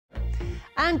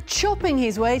And chopping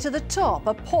his way to the top,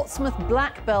 a Portsmouth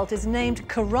black belt is named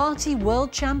Karate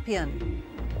World Champion.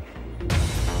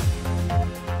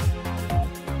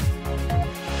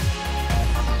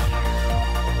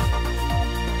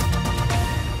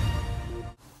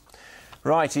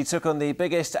 Right, he took on the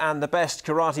biggest and the best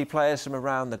karate players from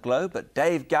around the globe, but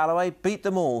Dave Galloway beat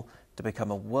them all to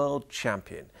become a world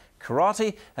champion.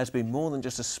 Karate has been more than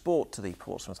just a sport to the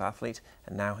Portsmouth athlete,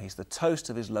 and now he's the toast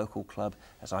of his local club,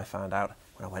 as I found out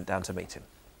when I went down to meet him.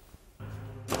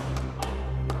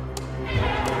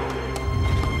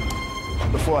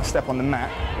 Before I step on the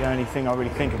mat, the only thing I really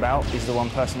think about is the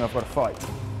one person I've got to fight.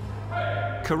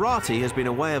 Karate has been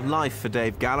a way of life for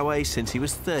Dave Galloway since he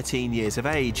was 13 years of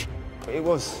age. It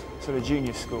was sort of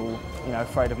junior school, you know,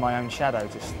 afraid of my own shadow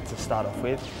to start off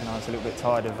with, and I was a little bit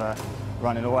tired of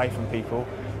running away from people,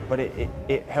 but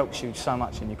it helps you so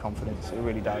much in your confidence, it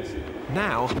really does.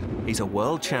 Now he's a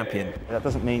world champion. That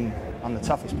doesn't mean I'm the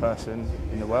toughest person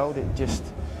in the world, it just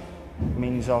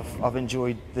means I've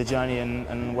enjoyed the journey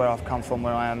and where I've come from,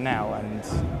 where I am now, and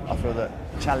I feel that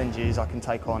challenges I can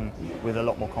take on with a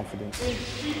lot more confidence.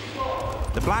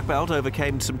 The black belt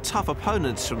overcame some tough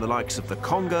opponents from the likes of the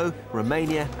Congo,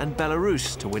 Romania and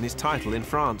Belarus to win his title in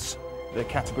France. The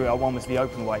category I won was the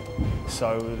open weight,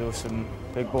 so there were some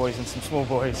big boys and some small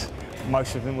boys.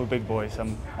 Most of them were big boys.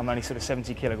 I'm only sort of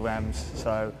 70 kilograms,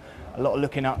 so a lot of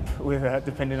looking up with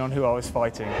depending on who I was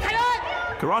fighting.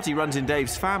 Karate runs in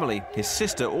Dave's family. His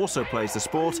sister also plays the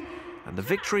sport, and the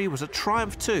victory was a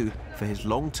triumph too for his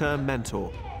long-term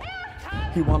mentor.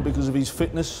 He won because of his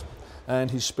fitness and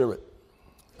his spirit.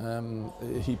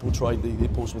 He portrayed the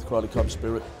Portsmouth Karate Club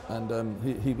spirit, and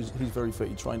he's very fit.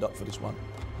 He trained up for this one.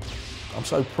 I'm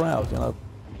so proud, you know.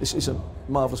 It's a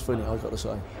marvellous feeling, I've got to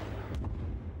say.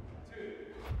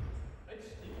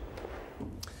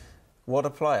 What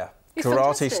a player. He's Karate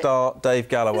fantastic. Star Dave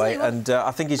Galloway, and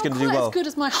I think he's going to do well. Not as good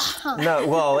as my son. No,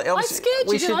 well, I scared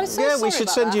you, did I? I'm so yeah, sorry we should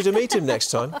about send that. you to meet him next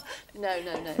time. No.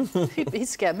 He'd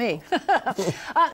scare me.